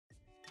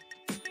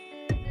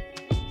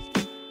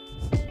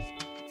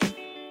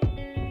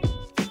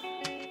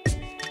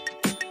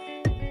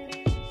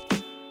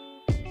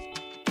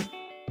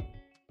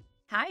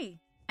Hi,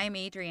 I'm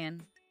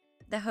Adrienne,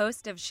 the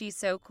host of She's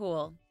So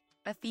Cool,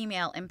 a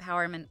female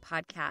empowerment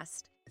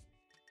podcast.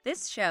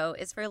 This show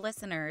is for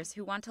listeners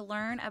who want to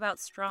learn about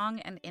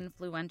strong and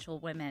influential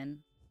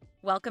women.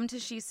 Welcome to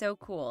She's So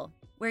Cool,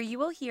 where you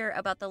will hear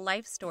about the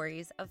life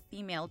stories of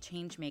female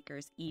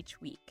changemakers each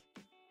week.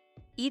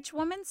 Each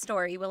woman's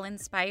story will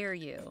inspire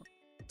you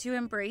to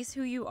embrace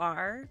who you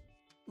are,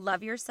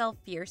 love yourself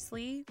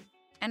fiercely,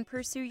 and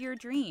pursue your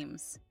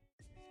dreams.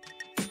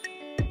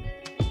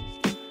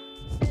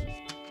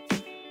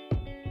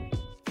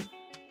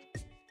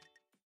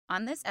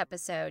 On this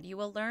episode, you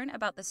will learn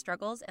about the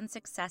struggles and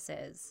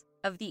successes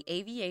of the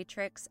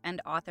aviatrix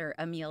and author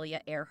Amelia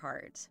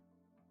Earhart.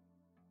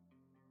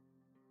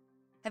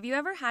 Have you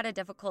ever had a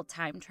difficult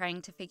time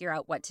trying to figure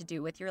out what to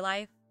do with your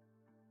life?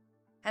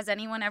 Has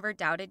anyone ever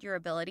doubted your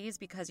abilities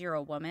because you're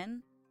a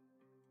woman?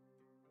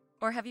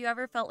 Or have you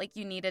ever felt like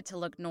you needed to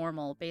look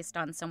normal based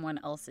on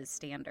someone else's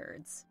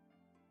standards?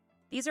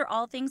 These are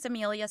all things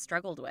Amelia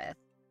struggled with,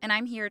 and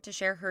I'm here to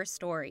share her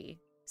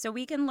story so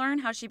we can learn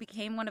how she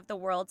became one of the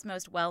world's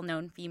most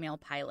well-known female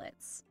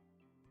pilots.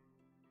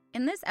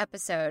 In this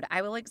episode,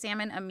 I will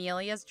examine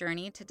Amelia's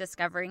journey to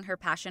discovering her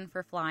passion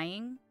for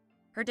flying,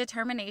 her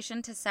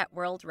determination to set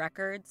world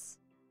records,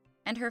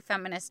 and her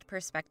feminist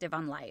perspective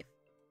on life.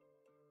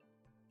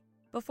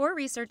 Before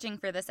researching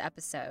for this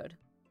episode,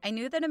 I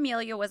knew that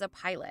Amelia was a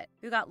pilot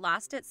who got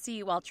lost at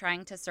sea while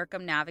trying to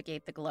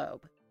circumnavigate the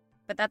globe.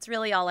 But that's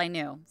really all I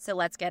knew, so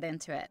let's get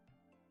into it.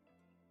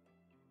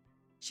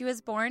 She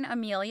was born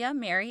Amelia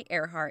Mary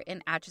Earhart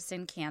in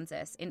Atchison,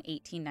 Kansas in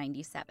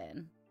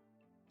 1897.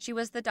 She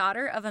was the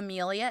daughter of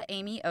Amelia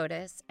Amy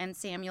Otis and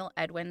Samuel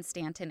Edwin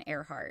Stanton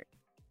Earhart.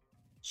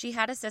 She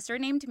had a sister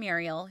named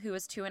Muriel who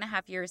was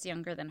 2.5 years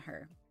younger than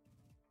her.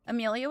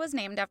 Amelia was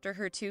named after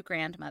her two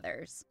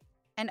grandmothers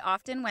and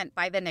often went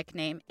by the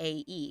nickname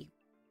A.E.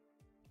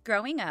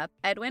 Growing up,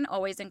 Edwin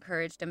always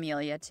encouraged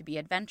Amelia to be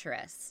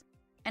adventurous,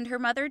 and her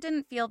mother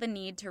didn't feel the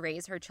need to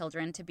raise her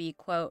children to be,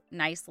 quote,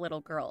 nice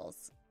little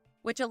girls,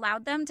 which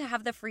allowed them to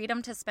have the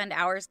freedom to spend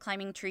hours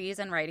climbing trees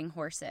and riding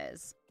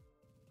horses.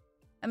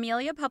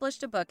 Amelia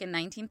published a book in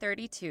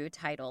 1932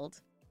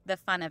 titled The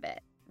Fun of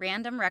It: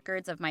 Random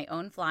Records of My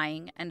Own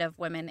Flying and of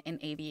Women in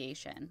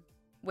Aviation,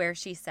 where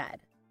she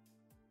said,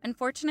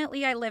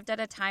 "Unfortunately, I lived at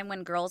a time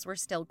when girls were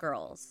still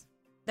girls.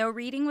 Though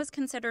reading was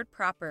considered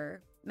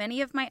proper, many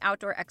of my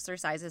outdoor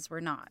exercises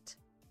were not.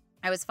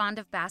 I was fond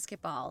of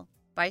basketball,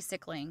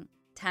 bicycling,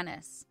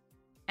 tennis,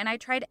 and I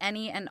tried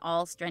any and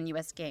all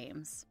strenuous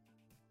games."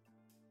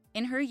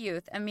 In her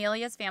youth,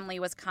 Amelia's family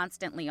was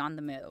constantly on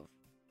the move.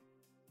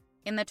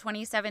 In the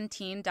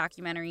 2017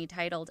 documentary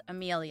titled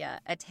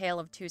Amelia, A Tale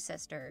of Two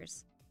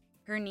Sisters,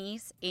 her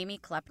niece, Amy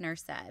Klepner,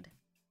 said,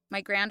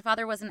 "My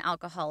grandfather was an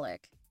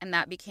alcoholic, and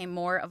that became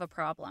more of a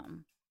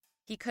problem.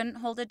 He couldn't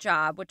hold a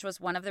job, which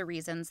was one of the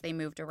reasons they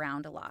moved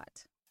around a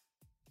lot."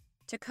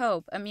 To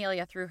cope,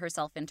 Amelia threw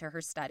herself into her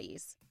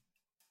studies.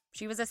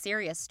 She was a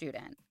serious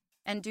student,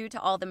 and due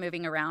to all the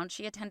moving around,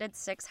 she attended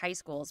 6 high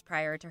schools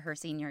prior to her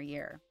senior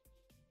year.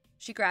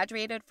 She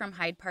graduated from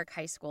Hyde Park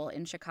High School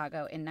in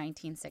Chicago in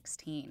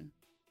 1916.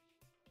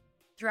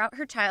 Throughout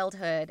her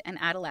childhood and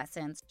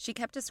adolescence, she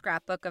kept a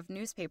scrapbook of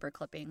newspaper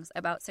clippings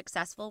about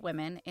successful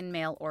women in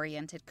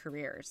male-oriented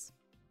careers.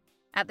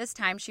 At this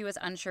time, she was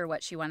unsure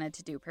what she wanted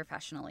to do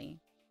professionally.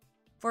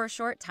 For a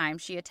short time,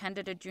 she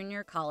attended a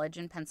junior college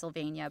in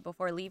Pennsylvania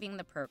before leaving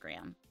the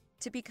program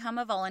to become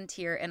a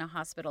volunteer in a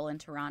hospital in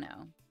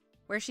Toronto,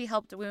 where she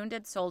helped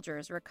wounded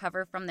soldiers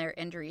recover from their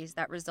injuries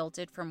that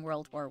resulted from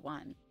World War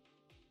I.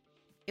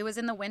 It was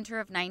in the winter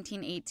of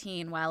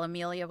 1918, while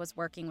Amelia was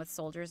working with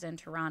soldiers in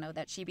Toronto,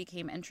 that she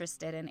became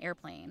interested in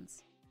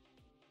airplanes.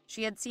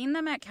 She had seen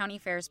them at county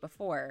fairs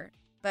before,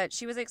 but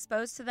she was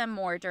exposed to them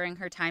more during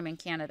her time in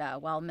Canada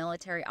while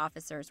military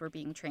officers were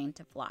being trained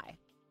to fly.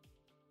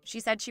 She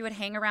said she would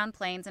hang around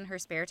planes in her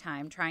spare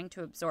time, trying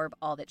to absorb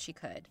all that she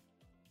could.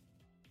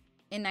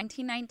 In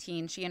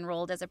 1919, she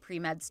enrolled as a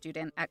pre-med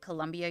student at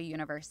Columbia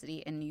University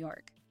in New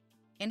York.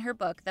 In her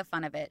book, The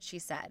Fun of It, she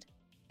said,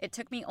 "It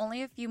took me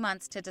only a few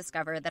months to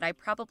discover that I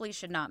probably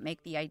should not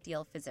make the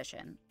ideal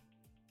physician."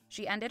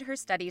 She ended her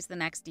studies the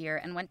next year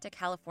and went to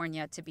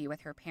California to be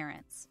with her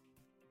parents.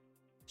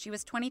 She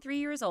was 23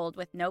 years old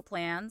with no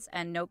plans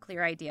and no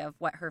clear idea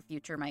of what her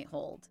future might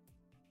hold.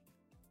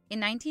 In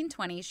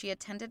 1920, she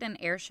attended an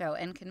air show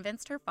and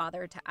convinced her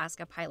father to ask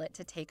a pilot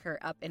to take her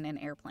up in an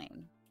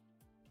airplane.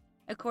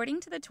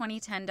 According to the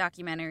 2010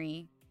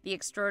 documentary, The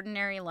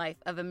Extraordinary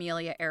Life of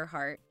Amelia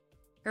Earhart,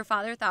 her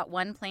father thought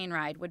one plane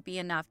ride would be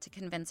enough to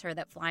convince her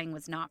that flying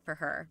was not for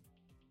her.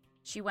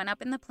 She went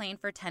up in the plane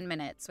for 10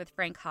 minutes with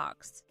Frank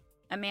Hawks,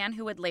 a man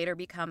who would later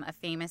become a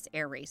famous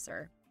air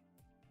racer.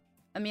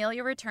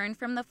 Amelia returned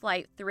from the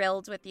flight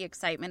thrilled with the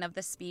excitement of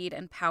the speed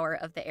and power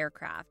of the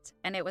aircraft,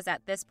 and it was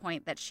at this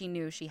point that she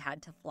knew she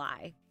had to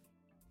fly.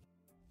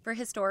 For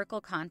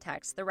historical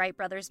context, the Wright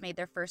brothers made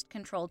their first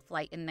controlled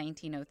flight in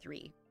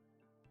 1903.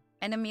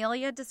 And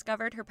Amelia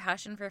discovered her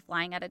passion for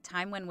flying at a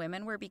time when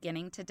women were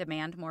beginning to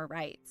demand more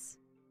rights.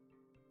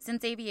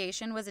 Since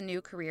aviation was a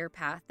new career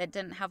path that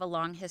didn't have a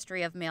long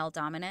history of male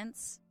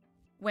dominance,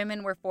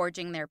 women were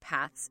forging their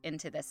paths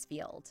into this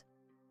field.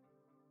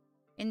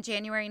 In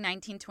January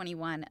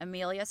 1921,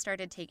 Amelia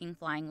started taking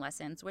flying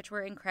lessons, which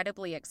were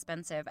incredibly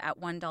expensive at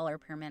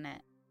 $1 per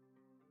minute.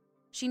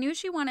 She knew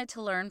she wanted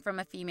to learn from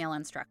a female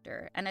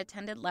instructor and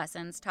attended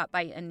lessons taught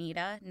by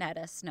Anita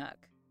Netta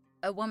Snook,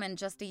 a woman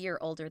just a year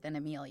older than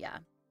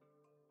Amelia.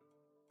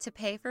 To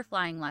pay for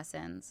flying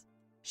lessons,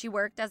 she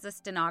worked as a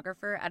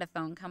stenographer at a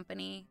phone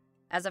company,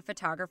 as a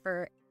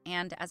photographer,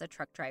 and as a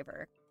truck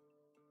driver.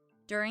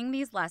 During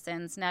these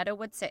lessons, Netta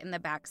would sit in the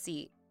back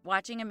seat,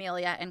 watching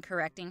Amelia and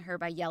correcting her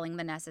by yelling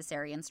the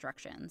necessary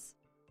instructions.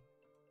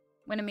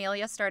 When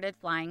Amelia started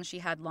flying, she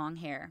had long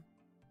hair.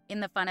 In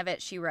the fun of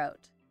it, she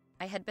wrote,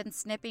 "I had been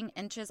snipping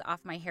inches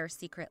off my hair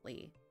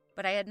secretly,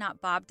 but I had not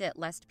bobbed it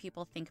lest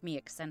people think me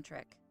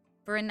eccentric.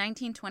 For in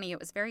 1920 it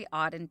was very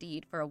odd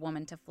indeed for a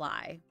woman to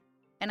fly,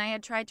 and I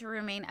had tried to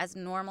remain as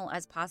normal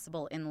as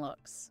possible in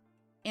looks,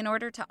 in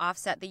order to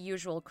offset the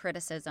usual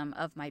criticism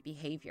of my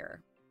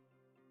behavior."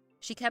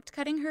 She kept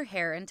cutting her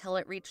hair until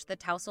it reached the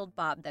tousled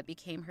bob that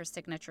became her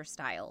signature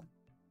style.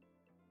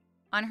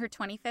 On her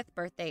 25th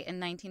birthday in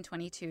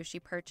 1922, she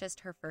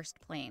purchased her first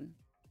plane.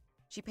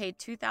 She paid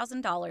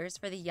 $2,000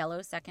 for the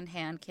yellow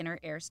second-hand Kinner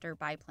Airster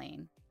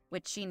biplane,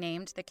 which she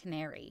named the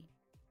Canary.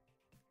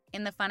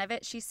 In the fun of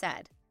it, she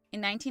said, "In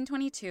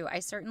 1922,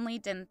 I certainly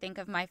didn't think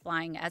of my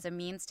flying as a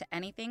means to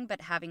anything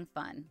but having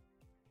fun."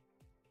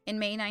 In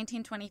May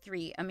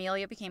 1923,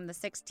 Amelia became the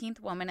 16th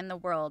woman in the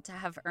world to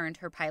have earned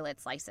her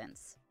pilot's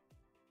license.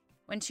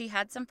 When she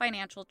had some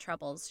financial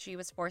troubles, she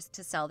was forced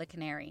to sell the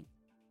Canary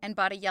and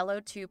bought a yellow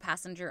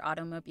 2-passenger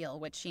automobile,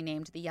 which she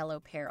named the Yellow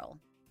Peril.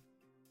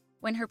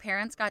 When her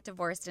parents got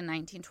divorced in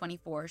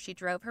 1924, she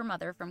drove her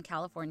mother from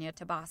California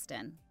to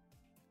Boston.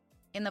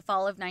 In the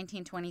fall of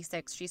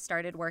 1926, she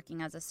started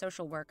working as a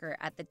social worker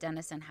at the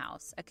Dennison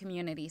House, a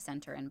community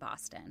center in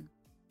Boston.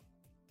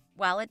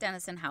 While at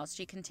Dennison House,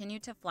 she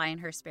continued to fly in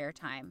her spare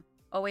time,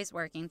 always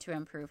working to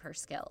improve her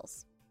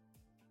skills.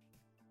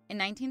 In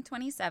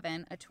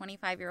 1927, a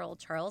 25-year-old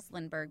Charles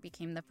Lindbergh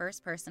became the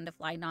first person to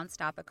fly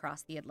nonstop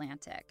across the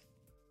Atlantic.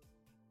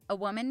 A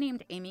woman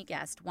named Amy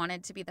Guest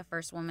wanted to be the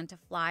first woman to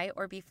fly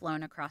or be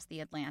flown across the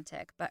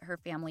Atlantic, but her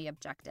family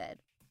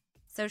objected.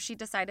 So she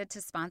decided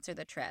to sponsor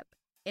the trip,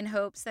 in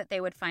hopes that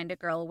they would find a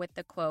girl with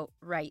the, quote,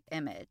 right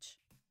image.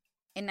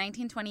 In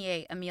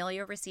 1928,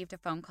 Amelia received a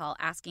phone call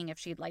asking if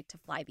she'd like to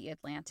fly the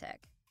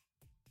Atlantic.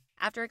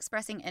 After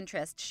expressing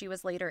interest, she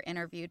was later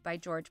interviewed by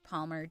George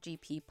Palmer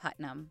G.P.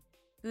 Putnam,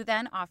 who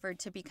then offered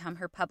to become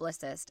her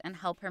publicist and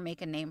help her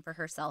make a name for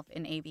herself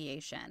in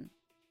aviation.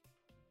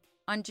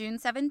 On June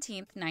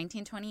 17,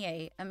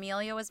 1928,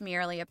 Amelia was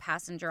merely a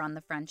passenger on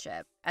the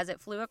Friendship as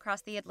it flew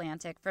across the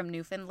Atlantic from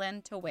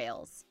Newfoundland to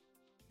Wales.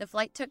 The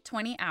flight took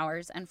 20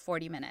 hours and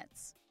 40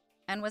 minutes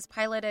and was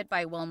piloted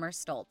by Wilmer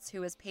Stoltz,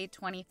 who was paid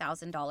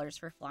 $20,000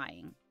 for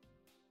flying.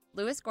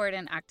 Lewis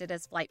Gordon acted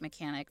as flight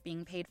mechanic,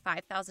 being paid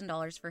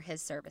 $5,000 for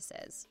his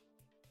services.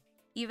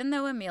 Even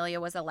though Amelia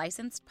was a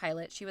licensed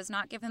pilot, she was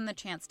not given the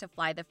chance to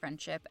fly the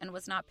Friendship and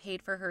was not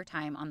paid for her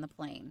time on the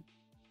plane.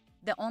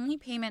 The only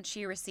payment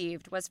she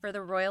received was for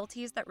the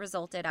royalties that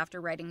resulted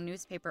after writing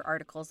newspaper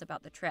articles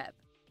about the trip.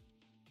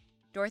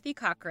 Dorothy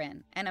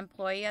Cochran, an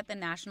employee at the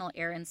National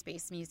Air and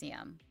Space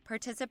Museum,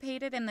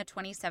 participated in the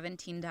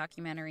 2017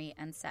 documentary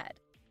and said,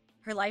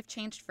 "Her life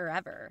changed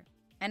forever,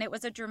 and it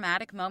was a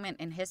dramatic moment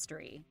in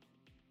history.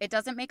 It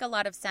doesn't make a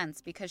lot of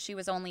sense because she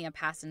was only a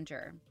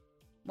passenger.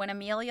 When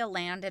Amelia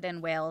landed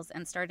in Wales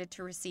and started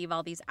to receive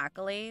all these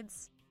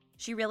accolades,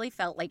 she really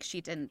felt like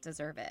she didn't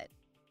deserve it,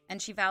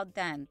 and she vowed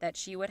then that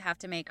she would have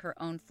to make her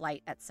own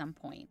flight at some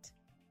point,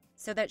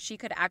 so that she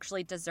could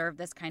actually deserve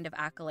this kind of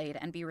accolade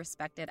and be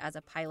respected as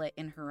a pilot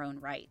in her own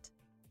right."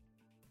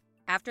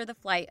 After the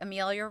flight,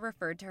 Amelia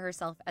referred to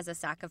herself as a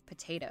sack of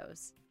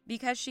potatoes,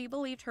 because she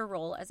believed her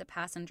role as a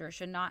passenger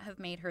should not have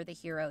made her the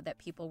hero that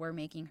people were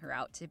making her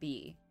out to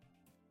be.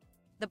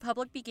 The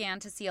public began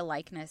to see a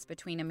likeness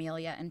between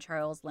Amelia and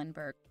Charles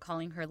Lindbergh,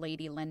 calling her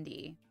Lady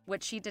Lindy,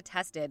 which she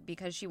detested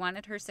because she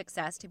wanted her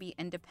success to be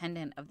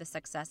independent of the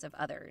success of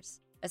others,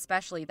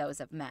 especially those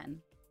of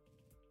men.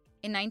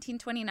 In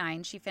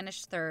 1929, she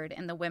finished third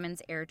in the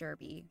Women's Air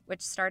Derby,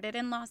 which started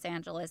in Los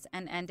Angeles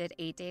and ended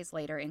 8 days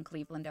later in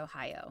Cleveland,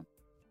 Ohio.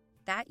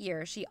 That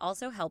year, she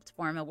also helped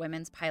form a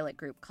women's pilot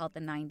group called the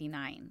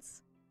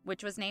 99s,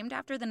 which was named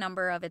after the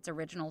number of its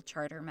original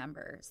charter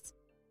members.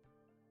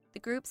 The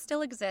group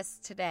still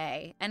exists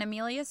today, and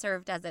Amelia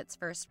served as its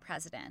first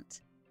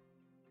president.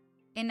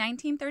 In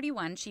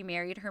 1931, she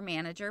married her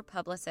manager,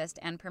 publicist,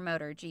 and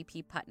promoter,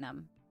 G.P.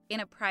 Putnam, in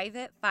a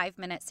private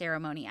 5-minute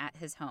ceremony at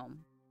his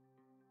home.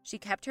 She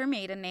kept her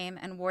maiden name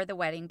and wore the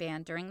wedding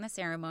band during the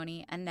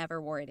ceremony and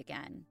never wore it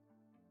again.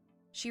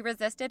 She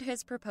resisted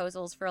his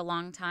proposals for a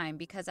long time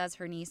because, as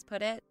her niece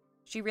put it,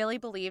 she really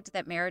believed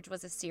that marriage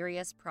was a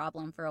serious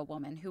problem for a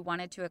woman who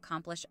wanted to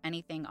accomplish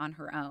anything on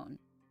her own.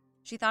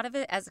 She thought of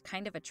it as a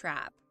kind of a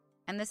trap,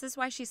 and this is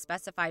why she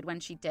specified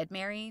when she did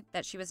marry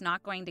that she was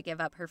not going to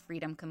give up her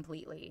freedom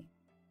completely.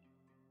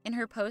 In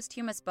her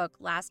posthumous book,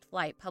 Last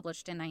Flight,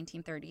 published in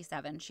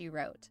 1937, she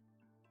wrote,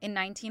 "In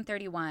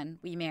 1931,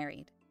 we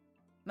married.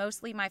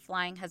 Mostly my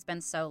flying has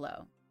been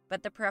solo,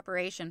 but the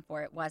preparation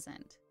for it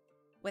wasn't.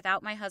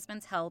 Without my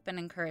husband's help and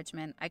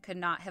encouragement, I could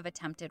not have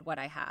attempted what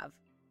I have."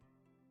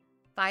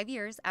 5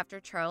 years after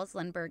Charles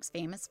Lindbergh's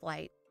famous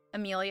flight,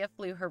 Amelia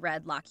flew her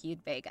red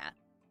Lockheed Vega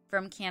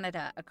from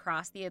Canada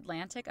across the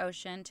Atlantic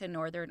Ocean to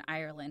Northern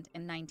Ireland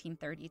in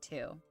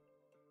 1932.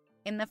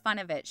 In The Fun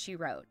of It, she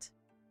wrote,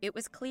 "It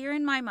was clear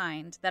in my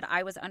mind that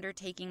I was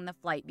undertaking the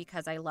flight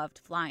because I loved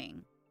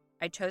flying.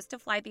 I chose to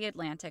fly the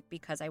Atlantic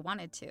because I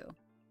wanted to.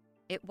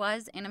 It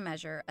was, in a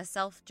measure, a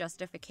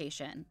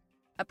self-justification,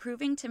 a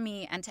proving to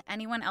me and to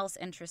anyone else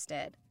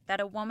interested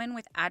that a woman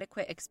with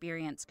adequate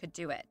experience could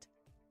do it."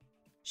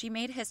 She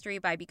made history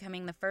by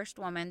becoming the first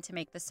woman to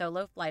make the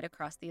solo flight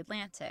across the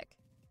Atlantic,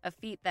 a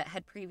feat that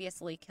had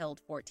previously killed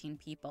 14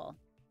 people.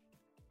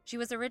 She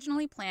was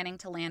originally planning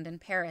to land in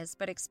Paris,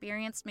 but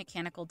experienced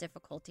mechanical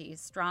difficulties,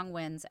 strong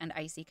winds, and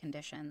icy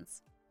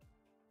conditions.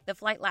 The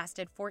flight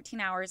lasted 14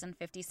 hours and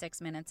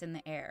 56 minutes in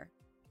the air,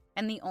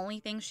 and the only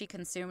thing she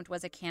consumed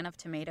was a can of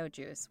tomato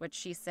juice, which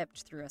she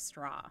sipped through a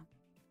straw.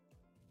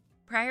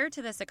 Prior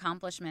to this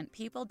accomplishment,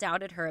 people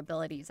doubted her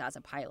abilities as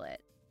a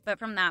pilot, but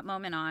from that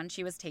moment on,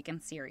 she was taken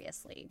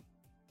seriously.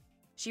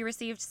 She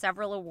received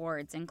several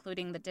awards,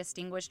 including the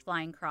Distinguished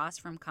Flying Cross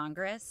from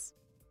Congress,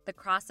 the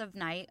Cross of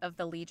Knight of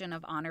the Legion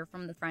of Honor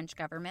from the French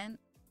government,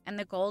 and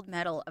the Gold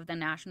Medal of the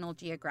National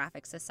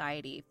Geographic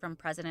Society from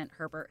President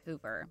Herbert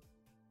Hoover.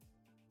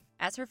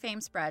 As her fame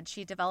spread,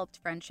 she developed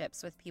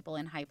friendships with people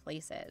in high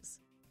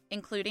places,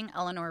 including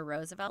Eleanor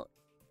Roosevelt,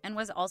 and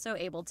was also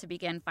able to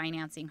begin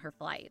financing her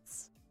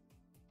flights.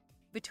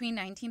 Between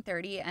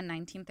 1930 and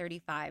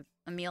 1935,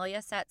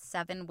 Amelia set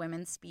 7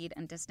 women's speed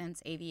and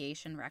distance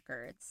aviation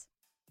records.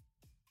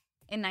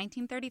 In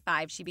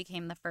 1935, she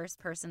became the first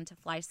person to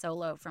fly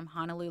solo from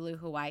Honolulu,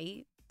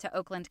 Hawaii, to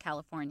Oakland,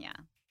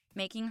 California,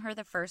 making her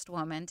the first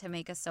woman to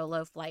make a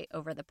solo flight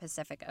over the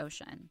Pacific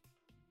Ocean.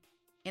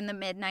 In the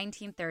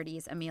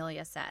mid-1930s,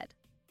 Amelia said,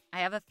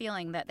 "I have a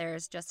feeling that there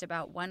is just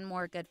about one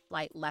more good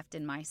flight left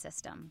in my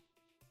system."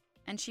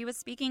 And she was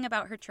speaking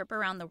about her trip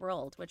around the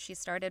world, which she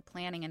started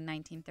planning in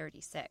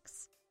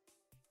 1936.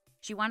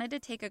 She wanted to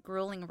take a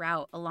grueling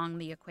route along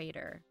the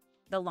equator,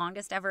 the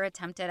longest ever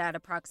attempted at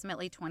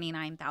approximately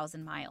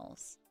 29,000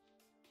 miles.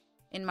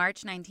 In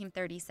March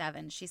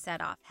 1937, she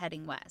set off,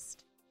 heading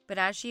west. But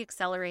as she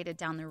accelerated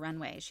down the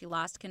runway, she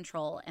lost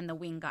control and the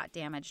wing got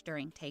damaged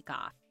during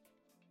takeoff.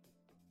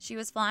 She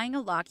was flying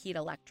a Lockheed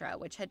Electra,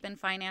 which had been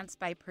financed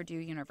by Purdue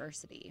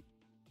University.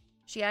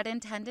 She had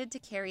intended to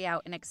carry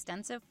out an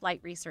extensive flight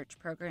research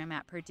program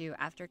at Purdue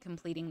after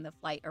completing the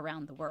flight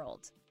around the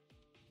world.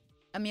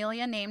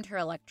 Amelia named her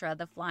Electra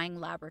the Flying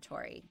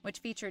Laboratory, which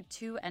featured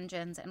 2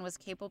 engines and was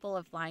capable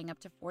of flying up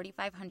to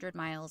 4,500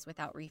 miles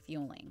without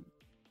refueling.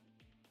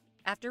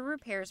 After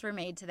repairs were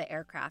made to the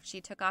aircraft,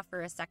 she took off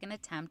for a second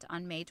attempt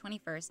on May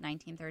 21,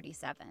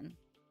 1937.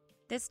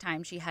 This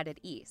time she headed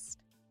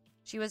east.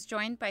 She was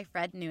joined by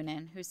Fred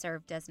Noonan, who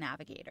served as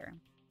navigator.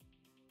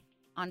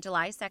 On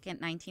July 2,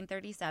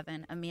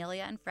 1937,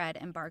 Amelia and Fred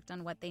embarked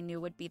on what they knew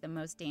would be the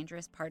most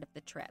dangerous part of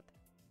the trip.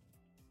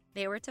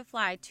 They were to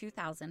fly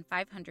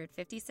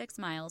 2,556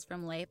 miles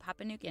from Lae,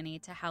 Papua New Guinea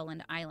to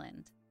Howland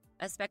Island,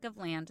 a speck of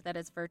land that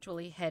is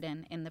virtually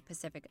hidden in the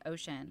Pacific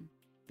Ocean,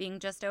 being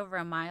just over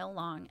a mile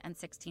long and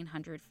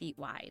 1,600 feet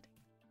wide.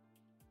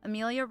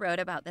 Amelia wrote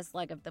about this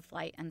leg of the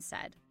flight and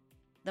said,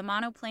 "The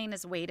monoplane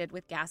is weighted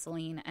with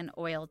gasoline and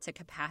oil to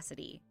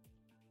capacity.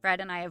 Fred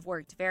and I have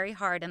worked very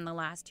hard in the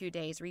last 2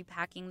 days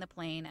repacking the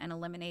plane and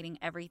eliminating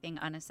everything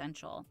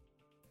unessential.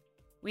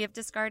 We have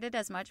discarded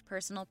as much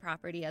personal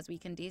property as we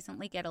can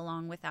decently get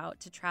along without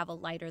to travel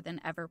lighter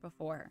than ever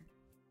before."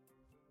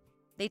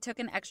 They took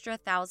an extra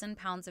 1,000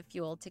 pounds of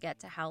fuel to get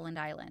to Howland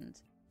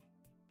Island.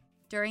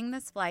 During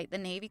this flight, the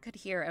Navy could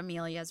hear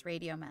Amelia's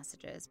radio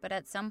messages, but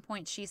at some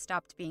point she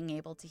stopped being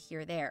able to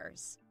hear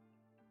theirs.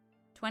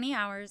 20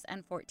 hours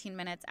and 14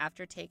 minutes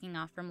after taking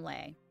off from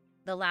Lae,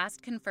 the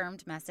last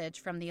confirmed message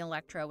from the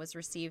Electra was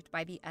received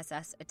by the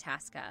SS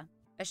Itasca,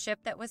 a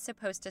ship that was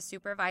supposed to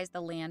supervise the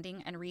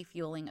landing and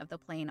refueling of the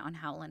plane on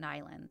Howland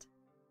Island.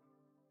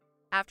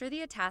 After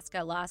the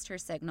Itasca lost her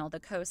signal, the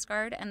Coast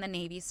Guard and the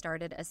Navy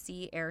started a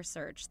sea-air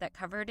search that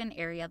covered an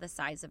area the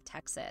size of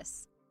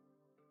Texas.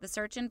 The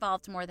search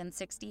involved more than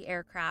 60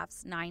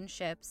 aircrafts, 9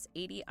 ships,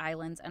 80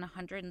 islands, and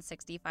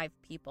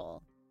 165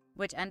 people,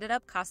 which ended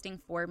up costing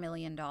 $4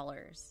 million.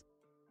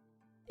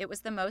 It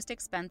was the most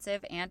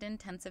expensive and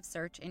intensive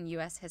search in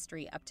U.S.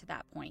 history up to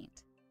that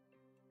point.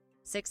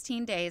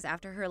 16 days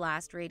after her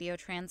last radio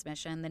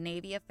transmission, the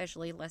Navy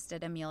officially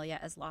listed Amelia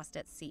as lost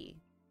at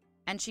sea,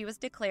 and she was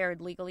declared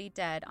legally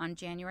dead on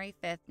January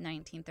 5,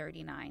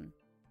 1939.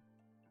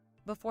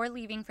 Before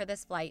leaving for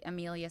this flight,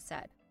 Amelia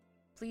said,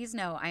 "Please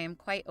know I am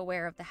quite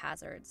aware of the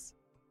hazards.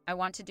 I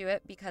want to do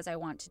it because I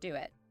want to do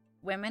it.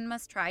 Women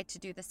must try to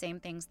do the same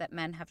things that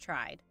men have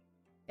tried.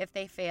 If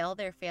they fail,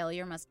 their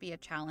failure must be a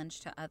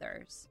challenge to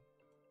others."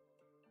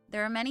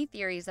 There are many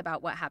theories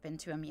about what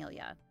happened to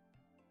Amelia.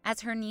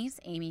 As her niece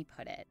Amy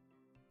put it,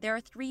 there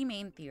are 3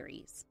 main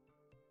theories: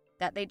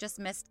 that they just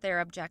missed their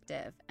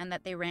objective and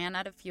that they ran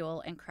out of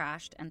fuel and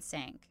crashed and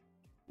sank,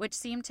 which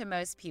seemed to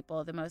most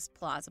people the most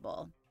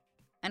plausible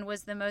and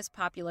was the most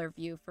popular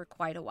view for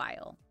quite a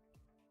while.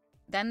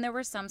 Then there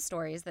were some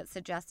stories that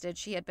suggested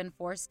she had been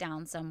forced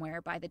down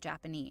somewhere by the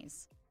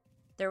Japanese.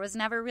 There was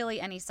never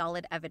really any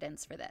solid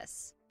evidence for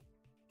this.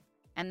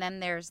 And then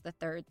there's the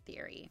 3rd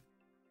theory.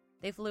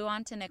 They flew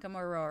on to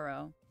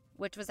Nikamororo,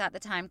 which was at the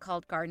time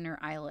called Gardner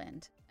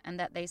Island, and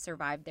that they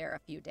survived there a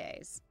few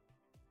days.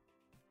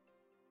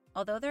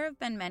 Although there have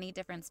been many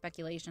different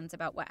speculations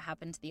about what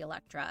happened to the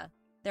Electra,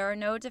 there are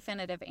no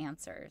definitive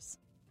answers.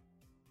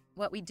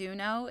 What we do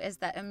know is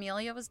that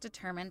Amelia was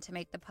determined to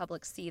make the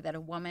public see that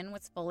a woman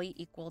was fully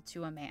equal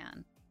to a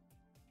man.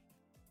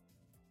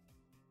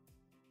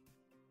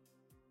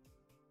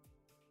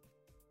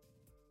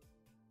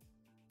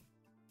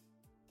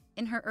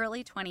 In her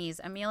early 20s,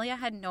 Amelia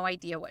had no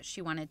idea what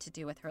she wanted to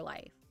do with her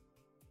life.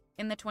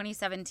 In the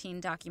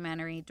 2017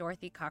 documentary,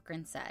 Dorothy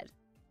Cochran said,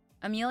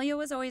 "Amelia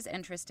was always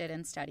interested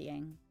in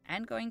studying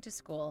and going to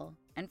school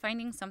and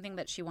finding something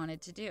that she wanted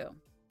to do.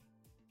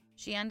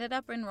 She ended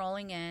up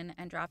enrolling in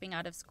and dropping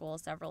out of school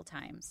several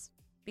times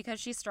because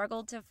she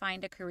struggled to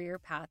find a career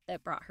path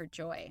that brought her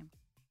joy.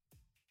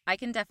 I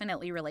can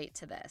definitely relate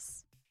to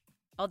this.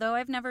 Although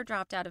I've never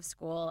dropped out of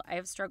school, I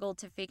have struggled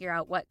to figure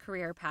out what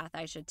career path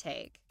I should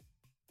take,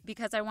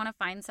 because I want to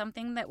find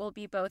something that will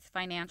be both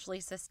financially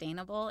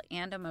sustainable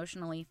and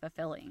emotionally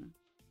fulfilling.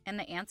 And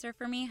the answer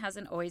for me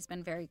hasn't always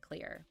been very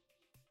clear."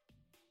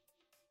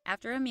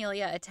 After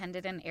Amelia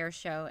attended an air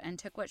show and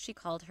took what she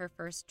called her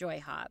first joy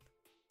hop,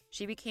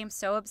 she became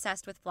so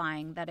obsessed with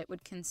flying that it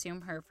would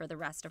consume her for the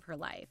rest of her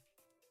life.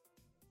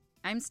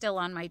 I'm still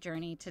on my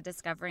journey to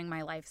discovering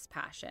my life's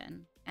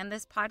passion, and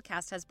this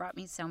podcast has brought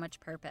me so much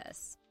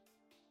purpose.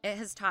 It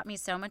has taught me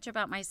so much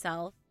about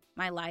myself,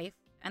 my life,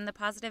 and the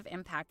positive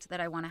impact that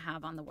I want to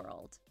have on the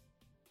world.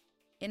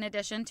 In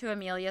addition to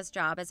Amelia's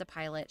job as a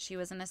pilot, she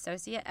was an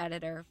associate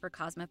editor for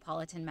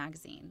Cosmopolitan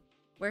magazine,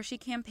 where she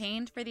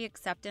campaigned for the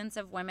acceptance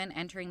of women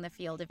entering the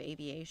field of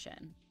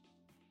aviation.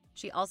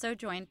 She also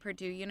joined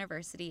Purdue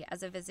University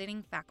as a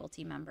visiting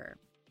faculty member,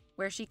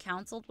 where she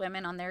counseled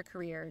women on their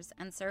careers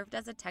and served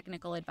as a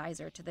technical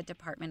advisor to the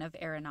Department of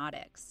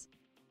Aeronautics.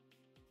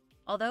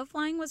 Although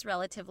flying was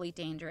relatively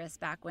dangerous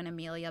back when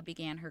Amelia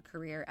began her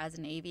career as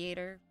an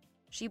aviator,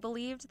 she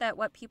believed that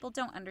what people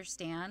don't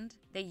understand,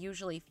 they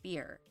usually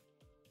fear.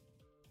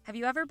 Have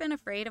you ever been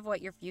afraid of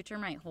what your future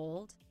might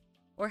hold?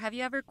 Or have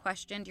you ever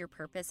questioned your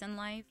purpose in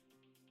life?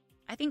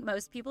 I think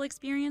most people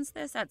experience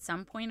this at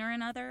some point or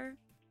another,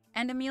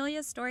 and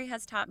Amelia's story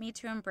has taught me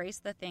to embrace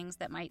the things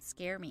that might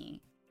scare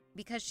me,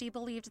 because she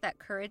believed that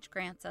courage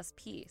grants us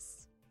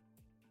peace.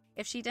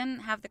 If she didn't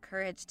have the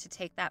courage to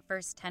take that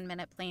first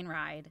 10-minute plane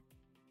ride,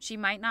 she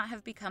might not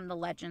have become the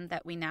legend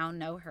that we now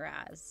know her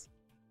as.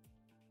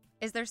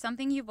 Is there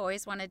something you've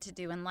always wanted to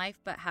do in life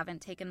but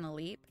haven't taken the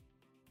leap?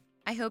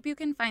 I hope you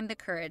can find the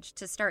courage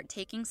to start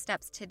taking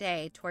steps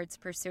today towards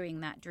pursuing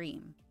that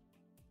dream.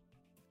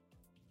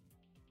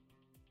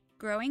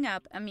 Growing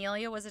up,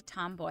 Amelia was a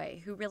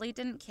tomboy who really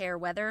didn't care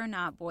whether or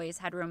not boys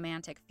had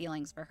romantic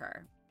feelings for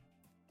her.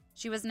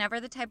 She was never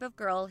the type of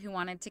girl who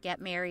wanted to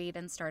get married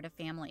and start a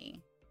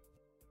family.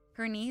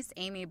 Her niece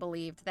Amy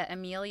believed that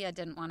Amelia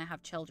didn't want to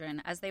have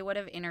children as they would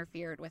have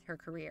interfered with her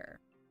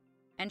career,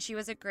 and she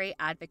was a great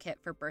advocate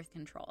for birth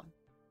control.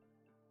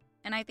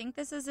 And I think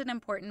this is an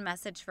important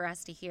message for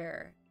us to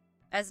hear,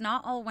 as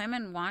not all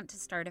women want to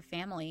start a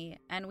family,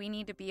 and we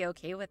need to be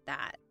okay with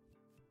that.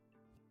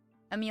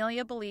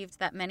 Amelia believed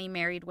that many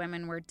married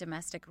women were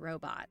domestic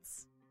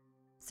robots,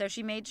 so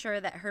she made sure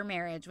that her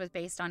marriage was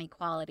based on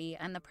equality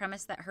and the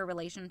premise that her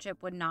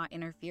relationship would not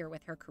interfere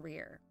with her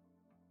career.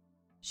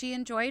 She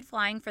enjoyed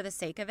flying for the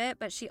sake of it,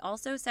 but she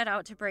also set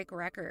out to break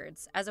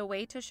records as a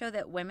way to show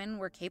that women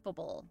were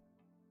capable.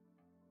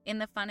 In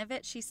the fun of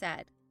it, she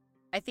said,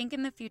 "I think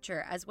in the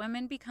future, as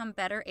women become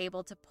better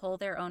able to pull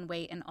their own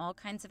weight in all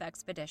kinds of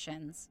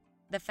expeditions,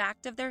 the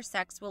fact of their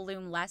sex will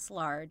loom less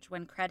large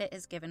when credit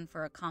is given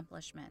for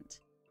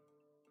accomplishment."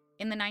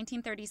 In the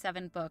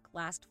 1937 book,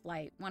 Last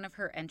Flight, one of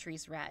her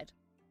entries read,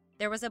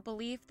 "There was a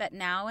belief that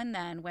now and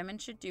then women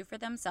should do for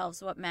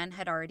themselves what men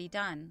had already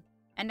done,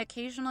 and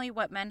occasionally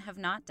what men have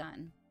not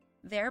done,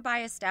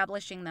 thereby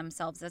establishing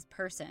themselves as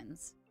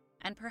persons,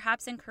 and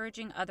perhaps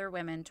encouraging other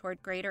women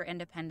toward greater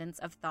independence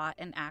of thought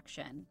and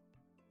action.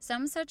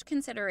 Some such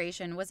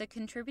consideration was a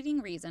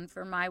contributing reason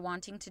for my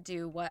wanting to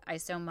do what I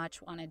so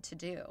much wanted to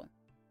do."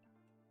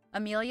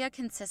 Amelia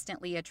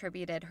consistently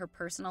attributed her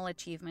personal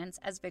achievements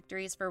as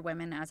victories for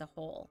women as a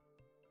whole.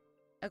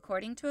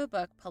 According to a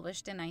book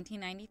published in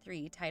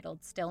 1993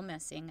 titled Still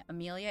Missing,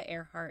 Amelia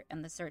Earhart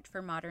and the Search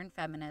for Modern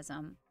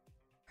Feminism,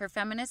 her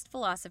feminist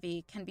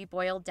philosophy can be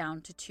boiled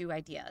down to 2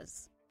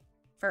 ideas.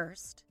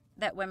 First,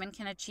 that women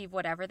can achieve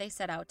whatever they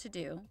set out to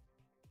do,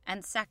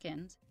 and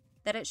second,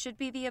 that it should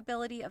be the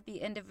ability of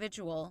the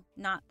individual,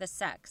 not the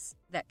sex,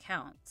 that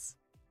counts.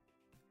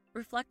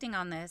 Reflecting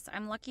on this,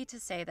 I'm lucky to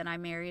say that I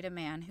married a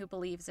man who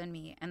believes in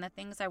me and the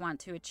things I want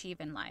to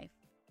achieve in life.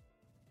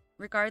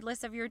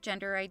 Regardless of your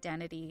gender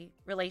identity,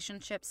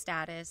 relationship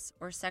status,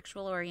 or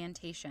sexual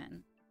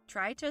orientation,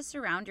 try to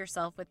surround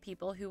yourself with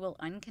people who will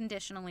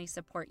unconditionally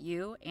support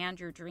you and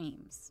your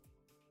dreams.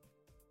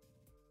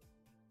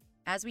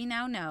 As we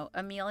now know,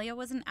 Amelia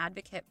was an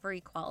advocate for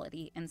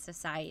equality in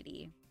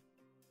society.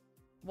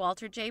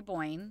 Walter J.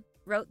 Boyne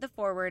wrote the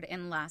foreword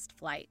in Last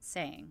Flight,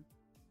 saying,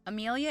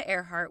 "Amelia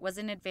Earhart was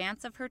in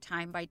advance of her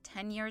time by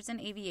 10 years in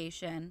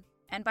aviation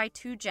and by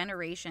 2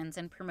 generations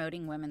in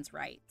promoting women's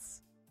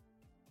rights."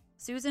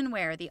 Susan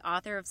Ware, the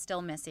author of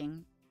Still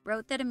Missing,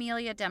 wrote that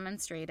Amelia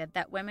demonstrated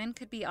that women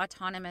could be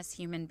autonomous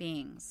human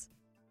beings,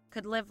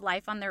 could live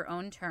life on their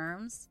own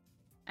terms,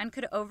 and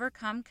could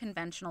overcome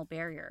conventional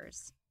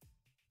barriers.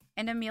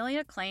 And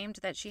Amelia claimed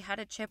that she had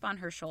a chip on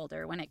her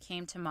shoulder when it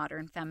came to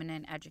modern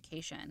feminine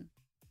education.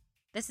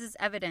 This is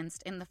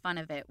evidenced in The Fun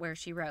of It, where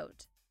she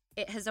wrote,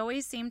 "It has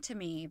always seemed to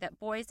me that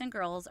boys and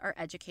girls are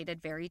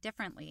educated very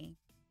differently.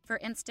 For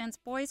instance,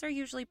 boys are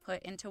usually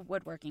put into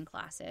woodworking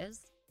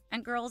classes,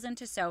 and girls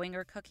into sewing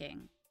or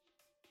cooking.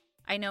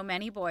 I know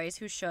many boys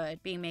who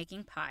should be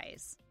making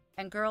pies,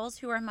 and girls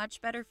who are much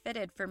better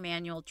fitted for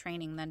manual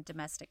training than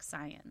domestic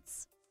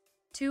science.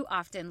 Too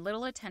often,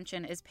 little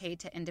attention is paid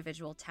to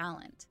individual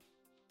talent.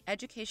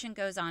 Education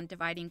goes on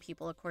dividing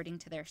people according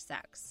to their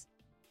sex,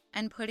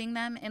 and putting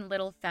them in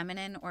little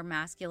feminine or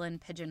masculine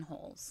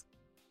pigeonholes.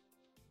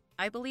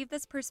 I believe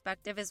this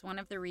perspective is one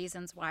of the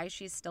reasons why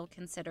she's still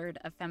considered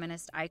a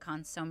feminist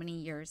icon so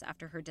many years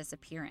after her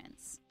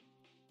disappearance.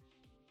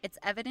 It's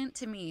evident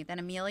to me that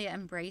Amelia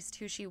embraced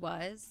who she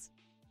was,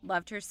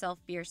 loved herself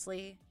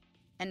fiercely,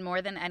 and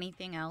more than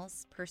anything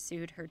else,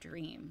 pursued her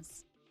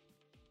dreams."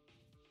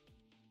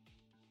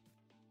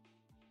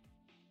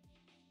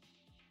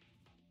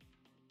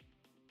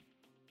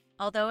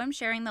 Although I'm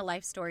sharing the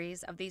life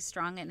stories of these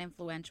strong and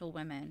influential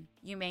women,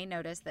 you may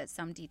notice that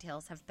some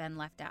details have been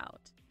left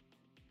out.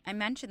 I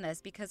mention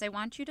this because I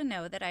want you to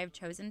know that I have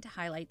chosen to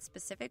highlight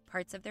specific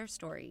parts of their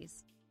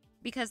stories,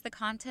 because the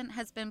content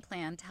has been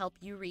planned to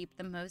help you reap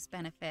the most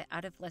benefit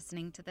out of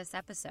listening to this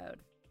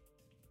episode.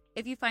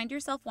 If you find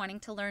yourself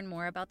wanting to learn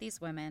more about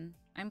these women,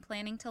 I'm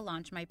planning to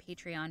launch my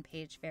Patreon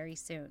page very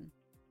soon.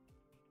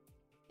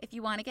 If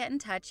you want to get in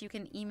touch, you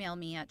can email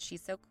me at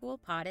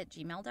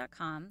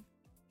shesocoolpod@gmail.com.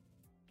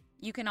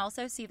 You can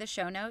also see the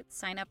show notes,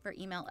 sign up for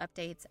email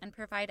updates, and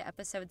provide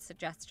episode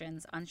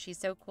suggestions on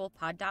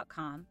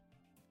shesocoolpod.com.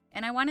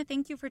 And I want to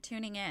thank you for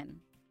tuning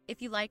in. If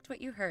you liked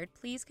what you heard,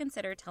 please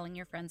consider telling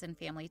your friends and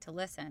family to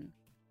listen.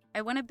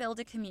 I want to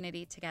build a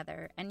community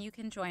together, and you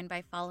can join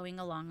by following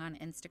along on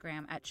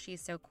Instagram at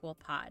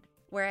shesocoolpod,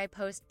 where I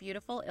post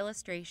beautiful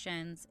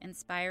illustrations,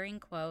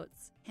 inspiring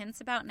quotes, hints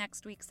about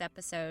next week's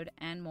episode,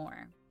 and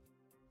more.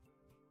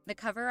 The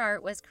cover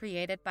art was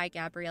created by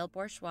Gabrielle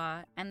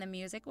Bourgeois, and the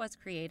music was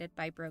created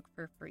by Broke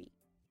for Free.